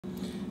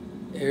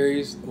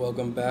Aries,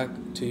 welcome back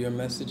to your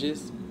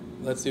messages.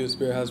 Let's see what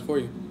Spirit has for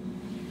you.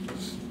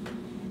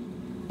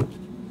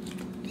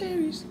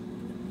 Aries.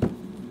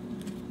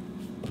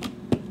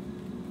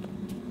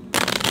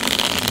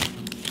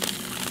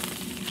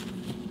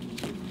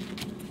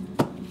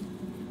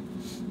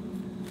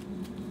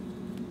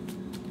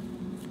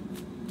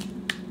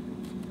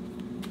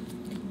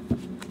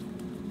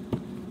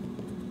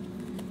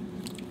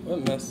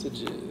 What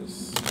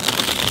messages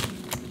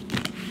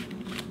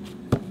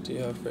do you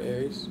have for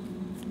Aries?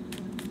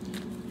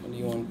 What do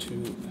you want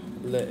to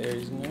let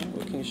Aries know?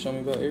 What can you show me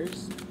about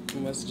Aries?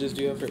 What messages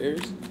do you have for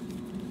Aries?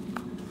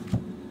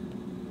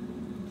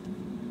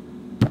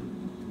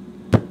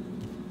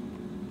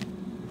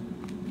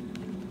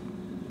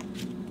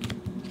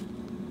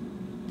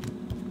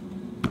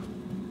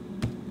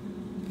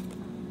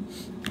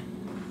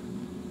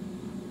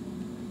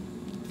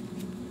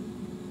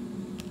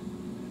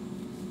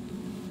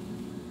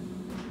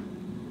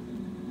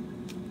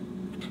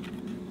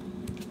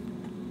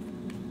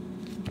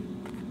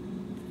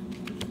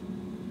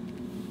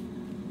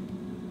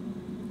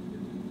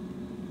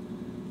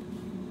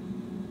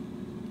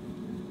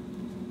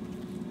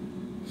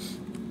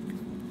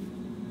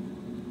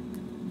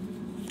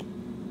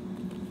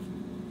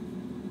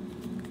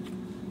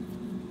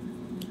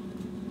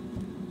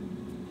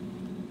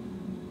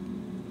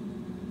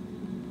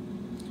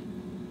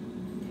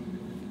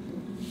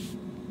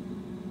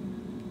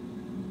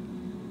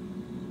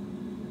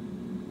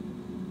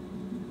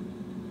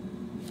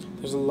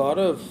 There's a lot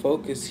of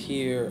focus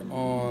here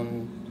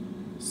on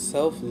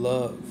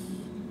self-love,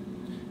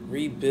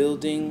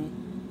 rebuilding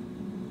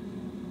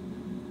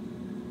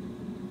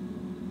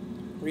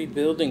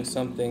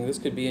something. This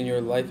could be in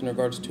your life in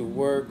regards to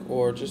work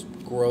or just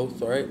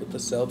growth, right? With the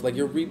self, like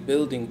you're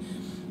rebuilding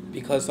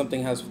because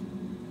something has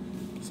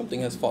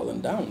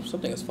fallen down,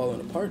 something has fallen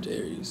apart,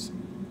 Aries.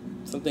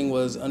 Something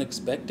was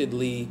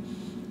unexpectedly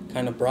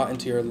kind of brought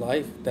into your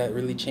life that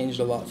really changed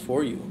a lot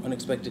for you.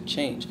 Unexpected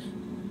change.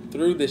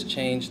 Through this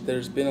change,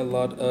 there's been a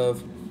lot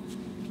of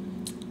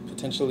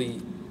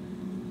potentially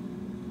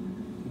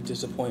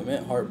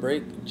disappointment,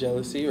 heartbreak,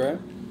 jealousy, right?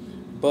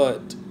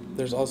 But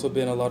there's also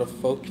been a lot of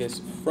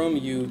focus from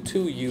you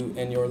to you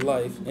in your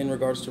life in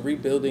regards to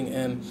rebuilding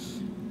and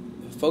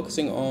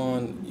focusing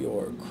on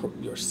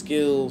your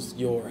skills,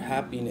 your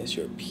happiness,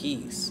 your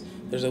peace.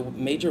 There's a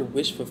major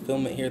wish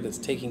fulfillment here that's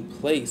taking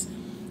place,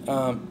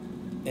 and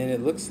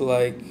it looks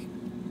like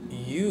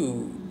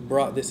you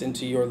brought this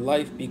into your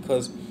life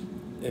because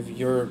of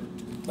your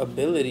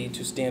ability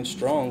to stand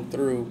strong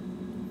through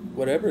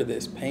whatever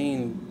this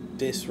pain,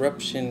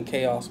 disruption,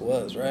 chaos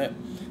was, right?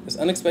 This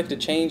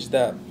unexpected change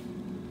that,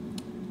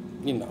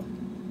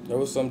 there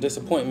was some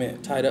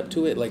disappointment tied up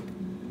to it, like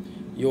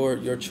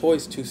your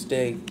choice to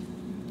stay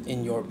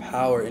in your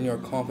power, in your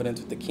confidence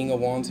with the King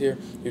of Wands here,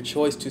 your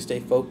choice to stay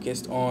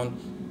focused on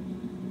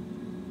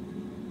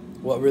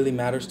what really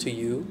matters to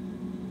you,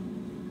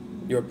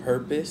 your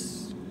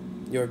purpose,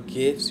 your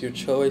gifts, your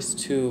choice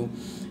to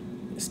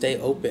stay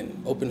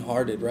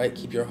open-hearted, right?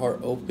 Keep your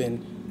heart open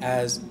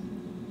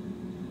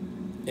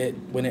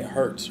when it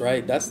hurts,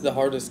 right? That's the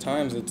hardest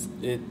times.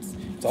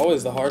 It's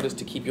always the hardest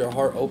to keep your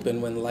heart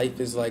open when life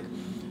is like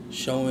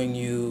showing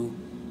you,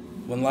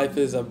 when life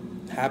is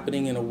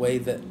happening in a way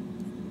that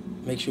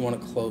makes you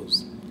want to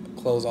close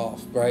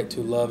off, right?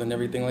 To love and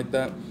everything like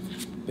that.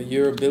 But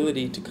your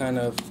ability to kind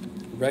of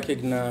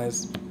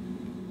recognize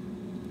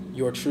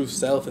your true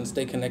self and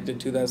stay connected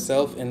to that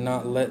self and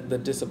not let the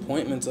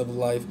disappointments of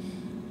life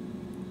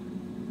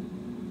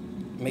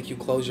make you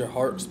close your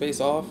heart space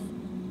off.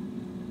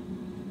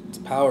 It's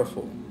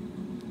powerful.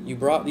 You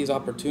brought these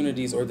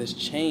opportunities or this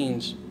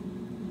change.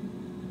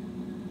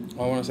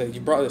 I want to say you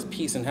brought this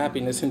peace and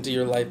happiness into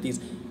your life.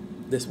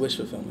 This wish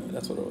fulfillment.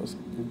 That's what it was.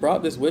 You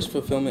brought this wish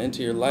fulfillment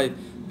into your life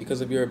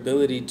because of your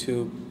ability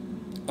to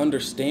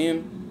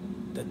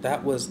understand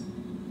that was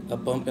a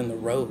bump in the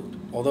road.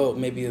 Although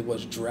maybe it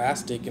was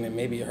drastic and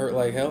maybe it hurt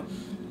like hell,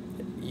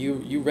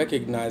 you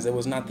recognize it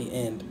was not the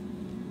end.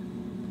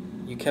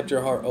 You kept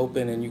your heart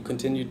open and you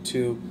continued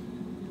to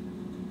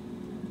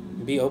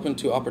be open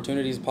to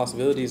opportunities,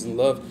 possibilities, and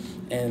love.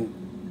 And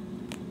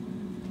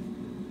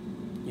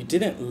you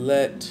didn't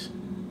let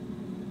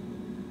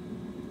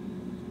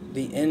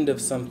the end of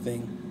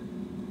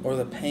something or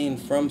the pain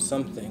from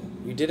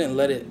something, you didn't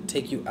let it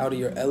take you out of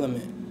your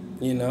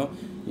element,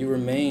 You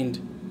remained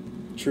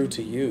true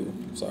to you.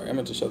 Sorry, I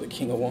meant to show the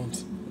King of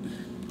Wands.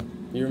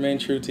 You remained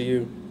true to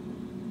you.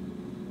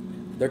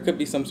 There could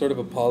be some sort of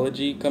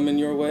apology coming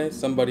your way,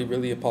 somebody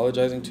really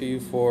apologizing to you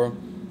for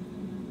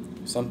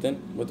something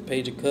with the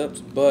Page of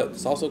Cups, but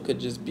this also could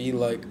just be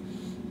like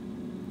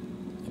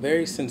a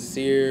very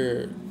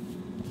sincere,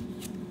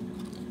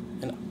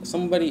 and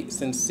somebody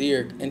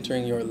sincere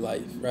entering your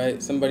life,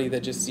 right? Somebody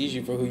that just sees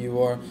you for who you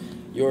are.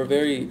 You're a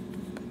very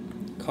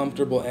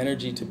comfortable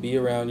energy to be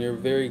around. You're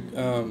very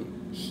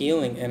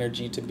healing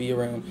energy to be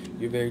around.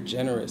 You're very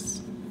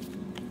generous.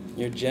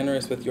 You're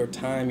generous with your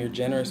time. You're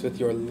generous with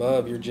your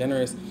love. You're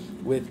generous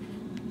with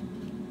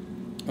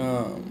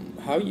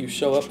how you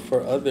show up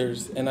for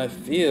others. And I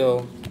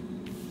feel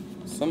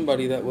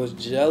somebody that was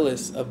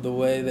jealous of the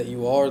way that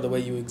you are, the way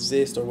you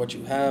exist, or what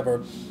you have,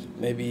 or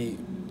maybe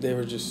they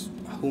were just,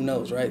 who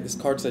knows, right? This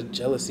card said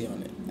jealousy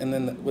on it. And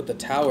then with the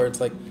Tower, it's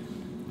like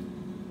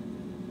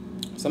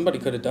somebody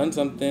could have done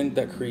something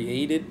that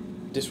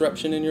created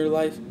disruption in your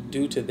life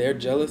due to their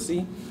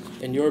jealousy,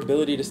 and your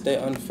ability to stay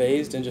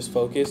unfazed and just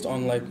focused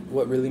on like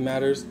what really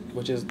matters,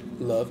 which is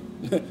love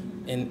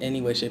in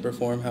any way, shape, or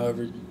form,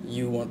 however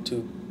you want to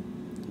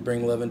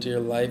bring love into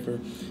your life. Or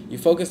you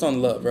focused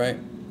on love, right?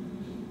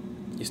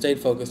 You stayed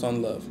focused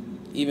on love,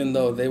 even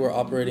though they were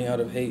operating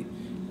out of hate.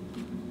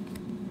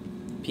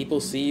 People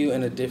see you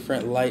in a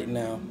different light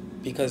now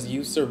because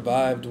you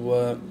survived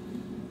what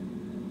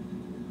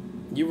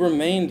you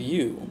remained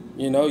you.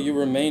 You know, you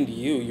remained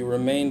you. You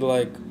remained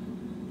like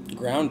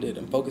grounded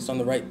and focused on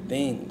the right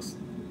things.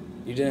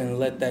 You didn't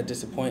let that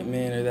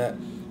disappointment or that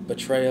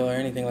betrayal or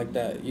anything like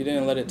that, you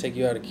didn't let it take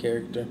you out of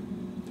character.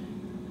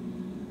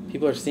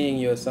 People are seeing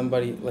you as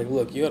somebody, like,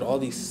 look, you had all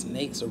these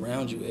snakes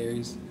around you,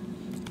 Aries.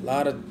 A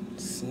lot of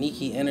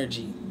sneaky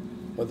energy,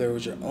 whether it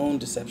was your own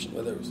deception,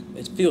 whether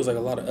it feels like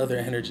a lot of other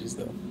energies,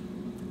 though,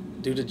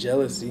 due to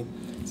jealousy.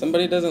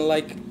 Somebody did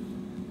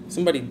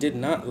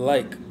not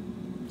like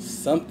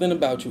something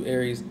about you,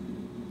 Aries,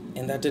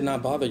 and that did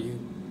not bother you.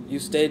 You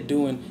stayed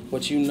doing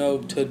what you know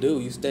to do.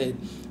 You stayed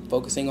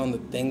focusing on the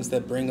things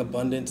that bring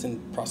abundance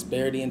and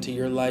prosperity into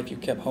your life. You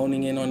kept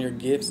honing in on your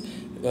gifts,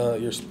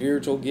 your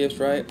spiritual gifts,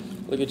 right?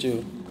 Look at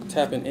you,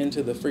 tapping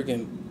into the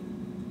freaking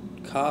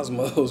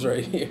cosmos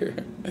right here.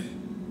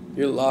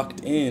 You're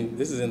locked in.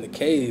 This is in the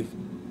cave.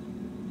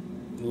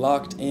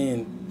 Locked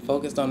in,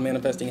 focused on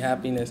manifesting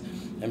happiness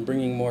and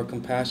bringing more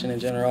compassion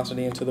and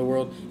generosity into the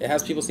world. It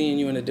has people seeing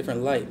you in a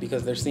different light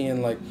because they're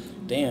seeing like,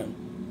 damn,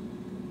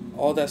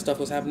 all that stuff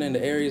was happening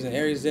to Aries and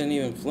Aries didn't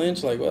even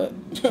flinch. Like, what?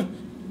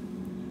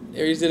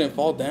 Aries didn't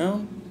fall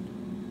down?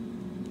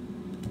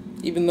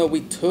 Even though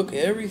we took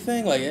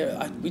everything, like,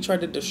 we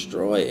tried to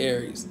destroy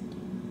Aries.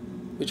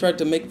 We tried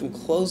to make them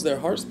close their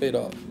heart space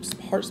off.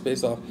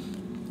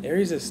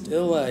 Aries is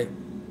still like,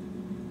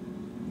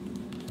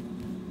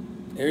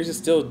 Aries is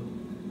still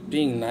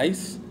being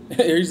nice.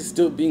 Aries is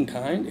still being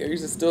kind.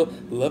 Aries is still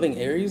loving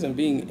Aries and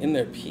being in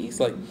their peace.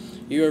 Like,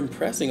 you're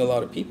impressing a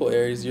lot of people,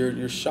 Aries.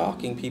 You're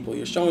shocking people.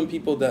 You're showing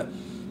people that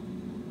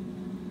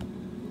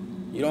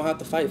you don't have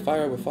to fight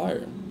fire with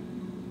fire.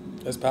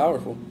 It's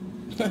powerful.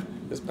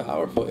 It's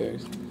powerful,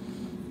 Aries.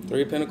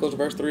 3 of Pentacles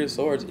versus 3 of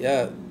Swords.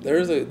 Yeah,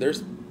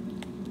 there's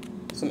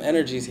some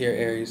energies here,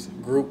 Aries.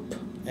 Group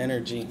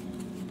energy.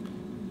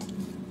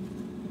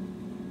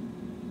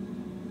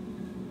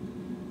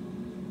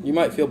 You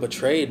might feel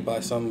betrayed by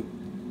some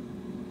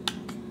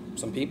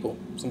people.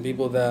 Some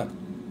people that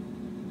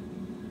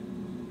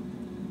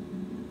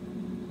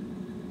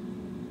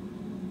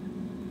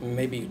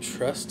maybe you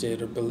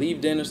trusted or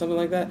believed in or something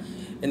like that.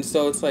 And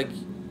so it's like,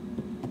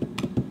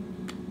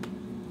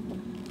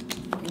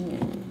 I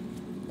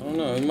don't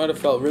know, you might have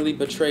felt really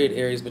betrayed,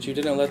 Aries, but you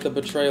didn't let the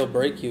betrayal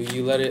break you.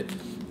 You let it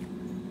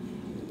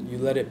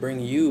bring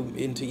you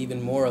into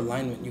even more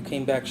alignment. You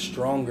came back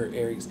stronger,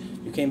 Aries.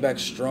 You came back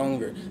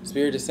stronger.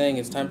 Spirit is saying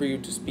it's time for you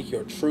to speak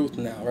your truth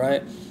now,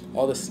 right?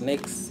 All the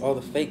snakes, all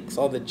the fakes,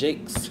 all the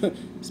jakes.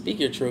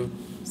 Speak your truth.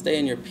 Stay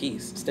in your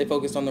peace. Stay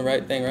focused on the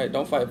right thing, right?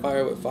 Don't fight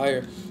fire with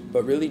fire,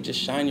 but really just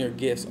shine your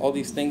gifts. All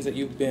these things that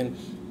you've been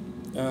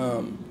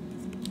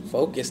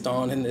focused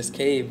on in this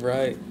cave,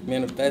 right?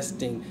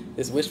 Manifesting.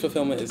 This wish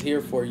fulfillment is here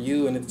for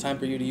you, and it's time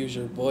for you to use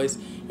your voice,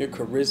 your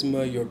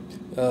charisma,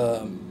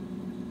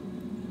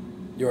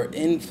 your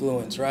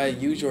influence, right?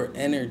 Use your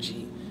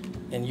energy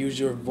and use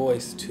your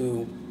voice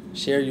to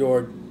share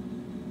your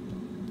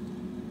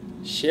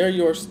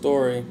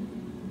story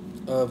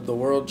of the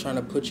world trying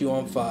to put you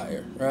on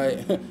fire,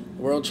 right? The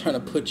world trying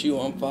to put you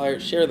on fire.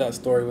 Share that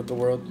story with the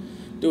world.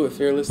 Do it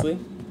fearlessly,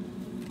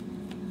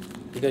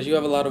 because you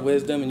have a lot of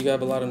wisdom and you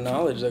have a lot of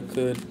knowledge that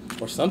could,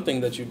 or something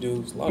that you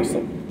do, a lot of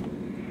something.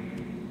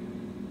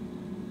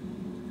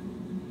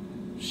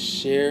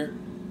 Share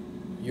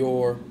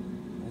your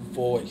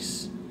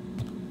voice.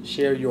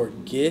 Share your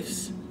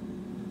gifts.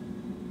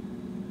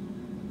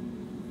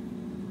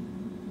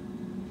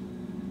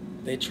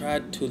 They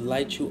tried to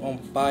light you on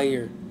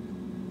fire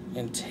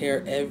and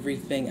tear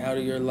everything out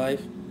of your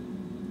life,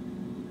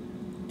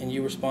 and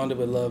you responded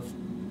with love.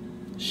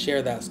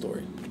 Share that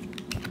story.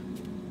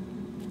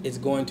 It's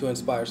going to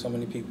inspire so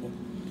many people.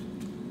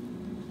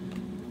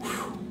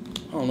 Whew.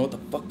 I don't know what the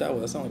fuck that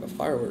was. That sounded like a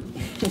firework.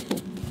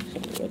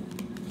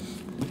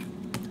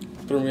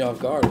 Threw me off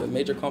guard. A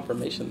major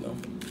confirmation, though.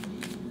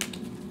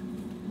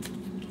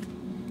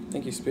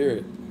 Thank you,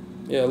 Spirit.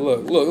 Yeah,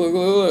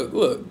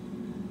 look.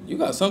 You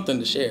got something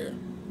to share.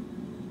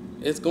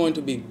 It's going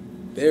to be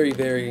very,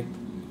 very...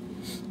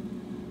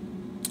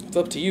 It's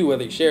up to you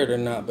whether you share it or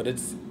not, but it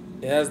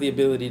has the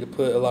ability to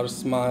put a lot of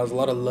smiles, a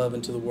lot of love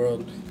into the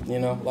world, you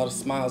know, a lot of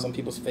smiles on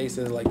people's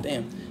faces, like,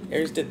 damn,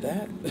 Aries did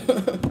that?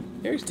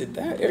 Aries did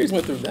that? Aries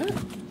went through that?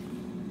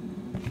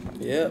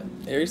 Yeah,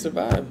 Aries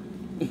survived.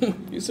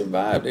 You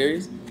survived,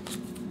 Aries.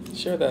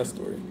 Share that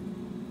story.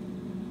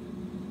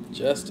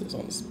 Justice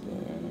on the spot.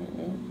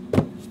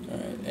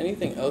 Alright,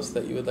 anything else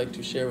that you would like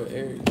to share with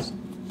Aries?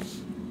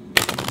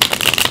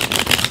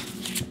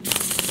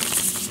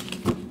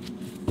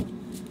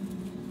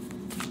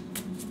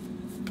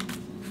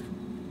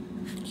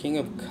 King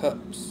of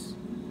Cups.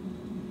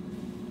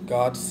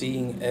 God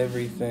seeing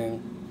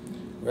everything.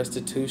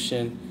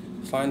 Restitution.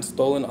 Finds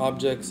stolen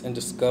objects and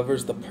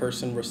discovers the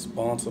person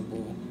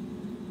responsible.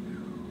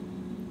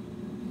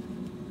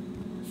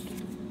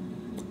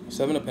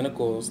 Seven of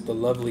Pentacles. The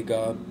lovely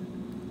God.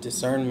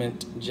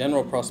 Discernment.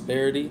 General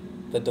prosperity.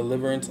 The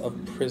deliverance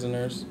of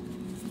prisoners.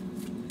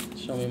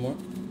 Show me more.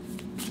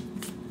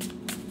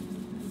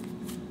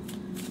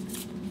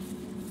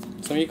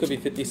 Some of you could be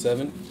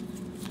 57.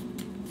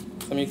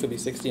 Some of you could be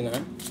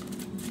 69.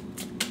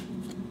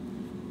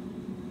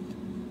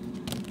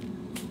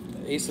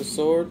 The Ace of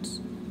Swords.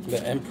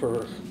 The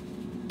Emperor.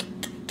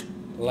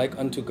 Like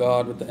unto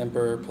God with the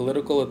Emperor.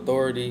 Political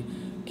authority.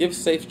 Gives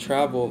safe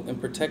travel and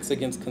protects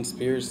against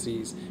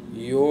conspiracies.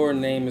 Your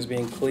name is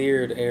being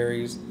cleared,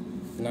 Aries.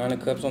 Nine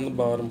of Cups on the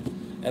bottom.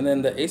 And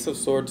then the Ace of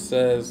Swords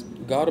says,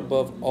 God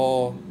above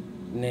all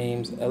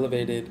names,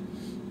 elevated.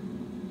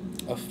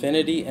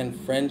 Affinity and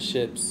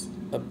friendships.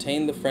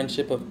 Obtain the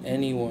friendship of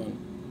anyone.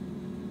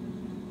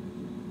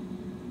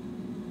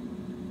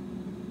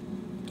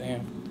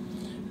 Damn.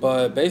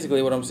 But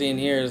basically what I'm seeing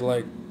here is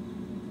like,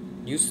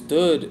 you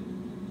stood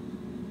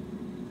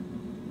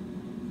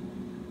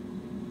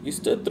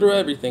through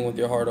everything with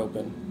your heart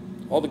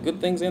open. All the good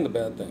things and the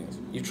bad things.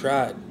 You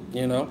tried,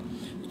 you know?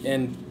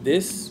 And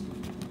this,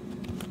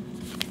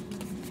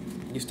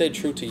 you stayed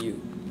true to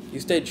you. You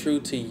stayed true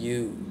to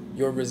you.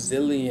 Your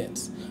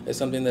resilience is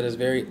something that is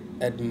very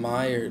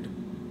admired.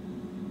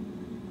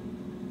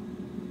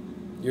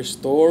 Your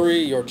story,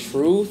 your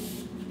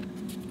truth,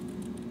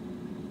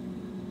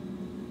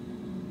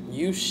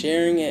 you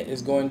sharing it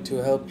is going to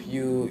help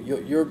you.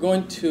 You're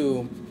going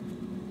to,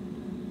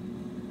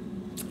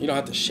 you don't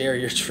have to share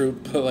your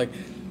truth, but like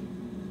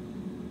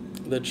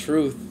the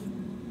truth,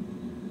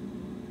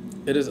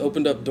 it has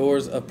opened up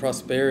doors of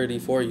prosperity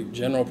for you.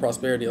 General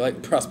prosperity,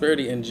 like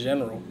prosperity in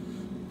general,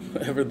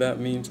 whatever that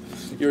means.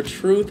 Your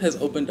truth has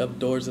opened up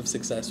doors of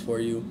success for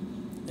you.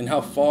 And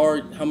how far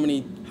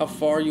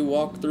you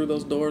walk through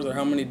those doors, or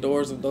how many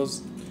doors of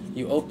those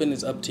you open,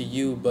 is up to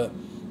you, but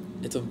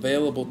it's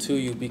available to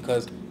you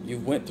because you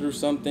went through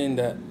something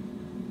that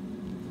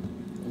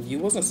you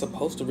wasn't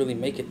supposed to really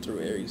make it through,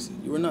 Aries.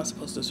 You were not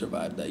supposed to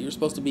survive that. You were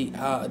supposed to be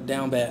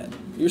down bad.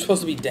 You were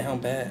supposed to be down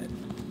bad.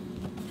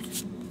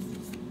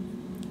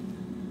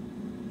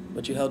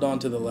 But you held on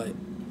to the light.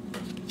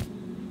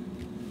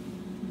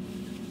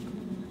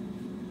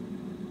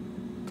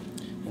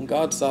 And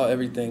God saw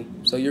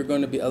everything. So you're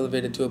going to be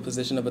elevated to a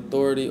position of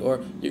authority,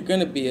 or you're going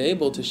to be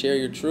able to share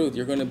your truth.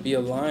 You're going to be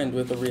aligned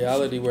with a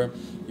reality where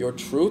your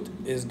truth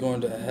is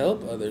going to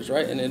help others,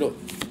 right? And it'll...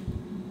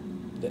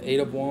 The Eight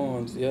of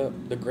Wands, yep.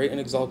 The great and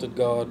exalted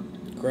God.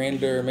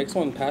 Grandeur. Makes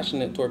one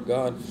passionate toward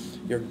God.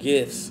 Your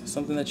gifts.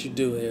 Something that you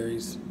do,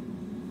 Aries.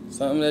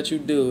 Something that you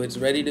do. It's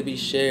ready to be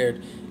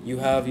shared. You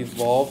have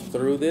evolved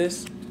through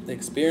this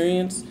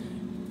experience.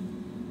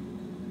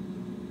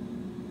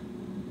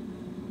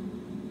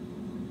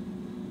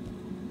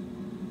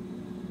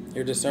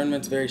 Your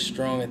discernment's very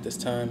strong at this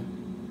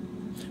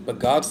time. But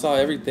God saw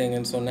everything,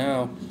 and so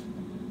now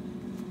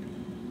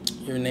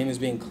your name is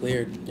being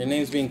cleared. Your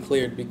name is being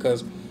cleared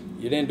because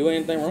you didn't do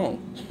anything wrong.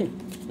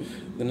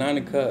 The Nine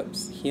of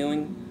Cups.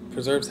 Healing,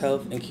 preserves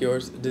health, and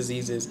cures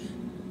diseases.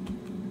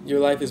 Your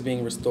life is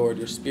being restored.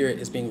 Your spirit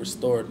is being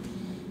restored.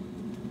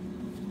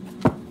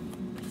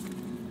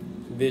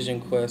 Vision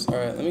quest. All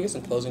right, let me get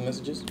some closing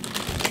messages.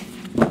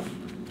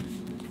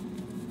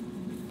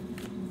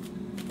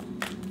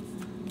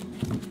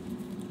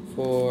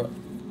 For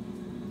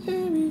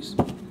Aries.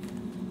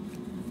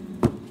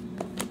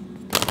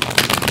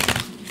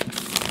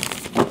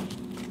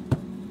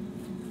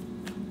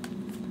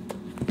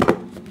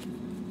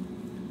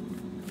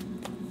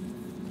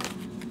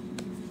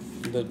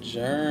 The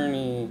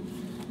journey.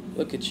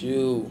 Look at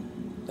you.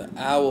 The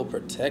owl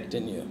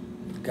protecting you,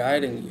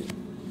 guiding you.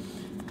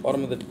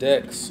 Bottom of the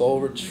deck,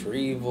 soul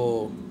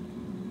retrieval.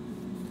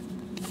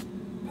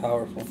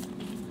 Powerful.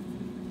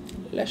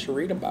 Let's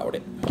read about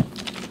it.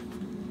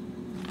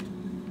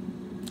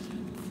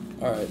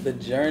 Alright, the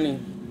journey.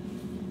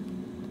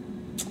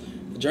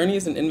 The journey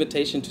is an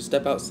invitation to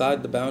step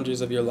outside the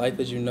boundaries of your life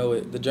as you know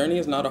it. The journey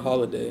is not a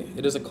holiday.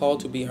 It is a call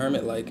to be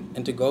hermit-like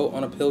and to go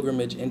on a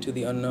pilgrimage into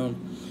the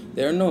unknown.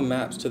 There are no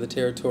maps to the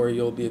territory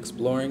you'll be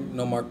exploring,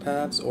 no marked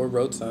paths or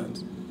road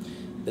signs.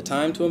 The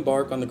time to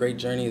embark on the great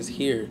journey is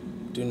here.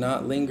 Do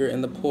not linger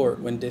in the port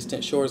when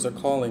distant shores are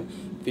calling.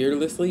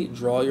 Fearlessly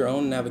draw your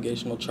own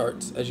navigational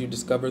charts as you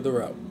discover the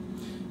route.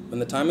 When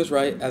the time is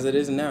right, as it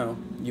is now,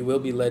 you will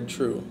be led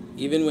true.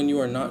 Even when you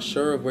are not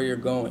sure of where you're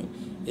going,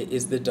 it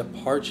is the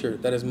departure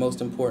that is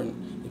most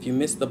important. If you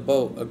miss the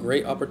boat, a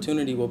great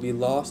opportunity will be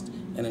lost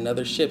and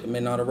another ship may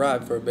not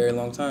arrive for a very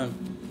long time.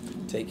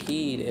 Take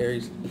heed,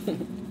 Aries.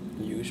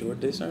 Use your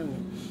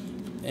discernment.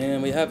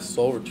 And we have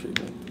soul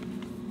retrieval.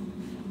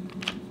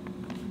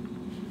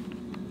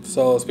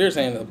 So Spirit's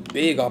saying the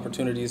big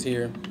opportunities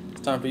here.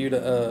 Time for you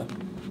to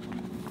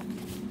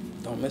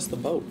don't miss the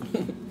boat.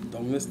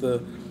 Don't miss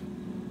the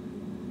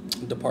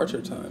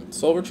departure time.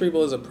 Soul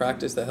retrieval is a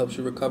practice that helps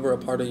you recover a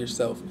part of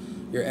yourself,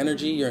 your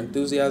energy, your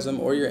enthusiasm,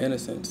 or your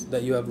innocence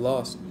that you have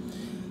lost.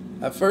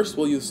 At first,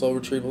 we'll use soul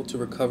retrieval to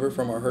recover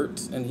from our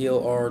hurts and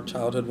heal our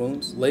childhood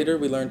wounds. Later,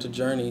 we learn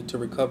to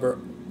recover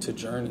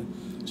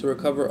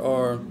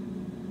our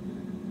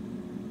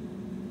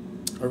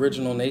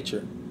original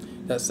nature,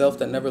 that self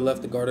that never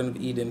left the Garden of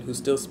Eden, who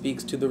still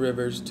speaks to the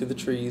rivers, to the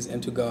trees,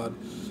 and to God.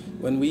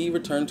 When we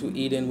return to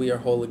Eden, we are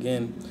whole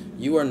again.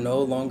 You are no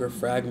longer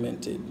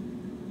fragmented.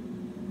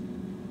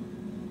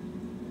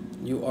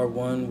 You are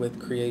one with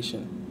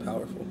creation.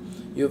 Powerful.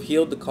 You have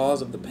healed the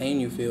cause of the pain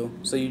you feel,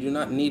 so you do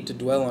not need to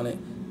dwell on it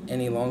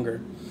any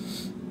longer.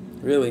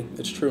 Really,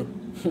 it's true.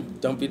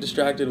 Don't be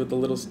distracted with the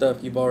little stuff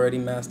you've already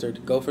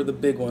mastered. Go for the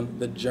big one,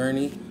 the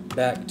journey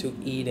back to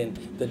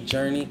Eden, the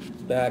journey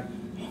back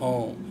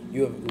home.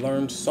 You have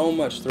learned so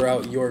much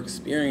throughout your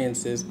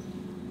experiences.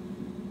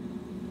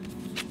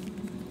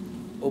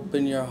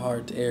 Open your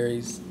heart,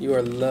 Aries. You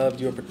are loved.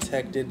 You are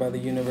protected by the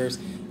universe.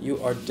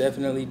 You are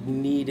definitely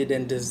needed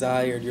and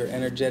desired. Your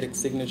energetic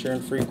signature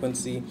and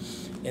frequency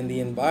in the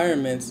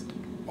environments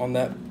on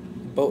that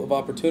boat of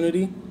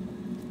opportunity,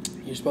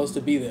 you're supposed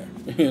to be there,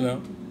 you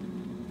know?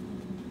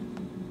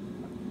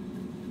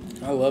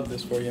 I love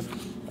this for you.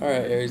 All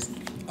right, Aries.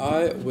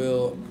 I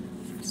will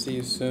see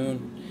you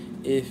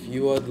soon. If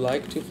you would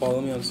like to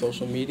follow me on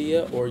social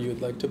media or you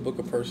would like to book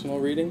a personal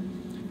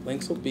reading,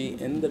 links will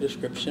be in the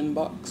description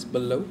box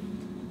below.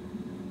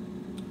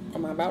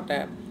 I'm about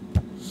that.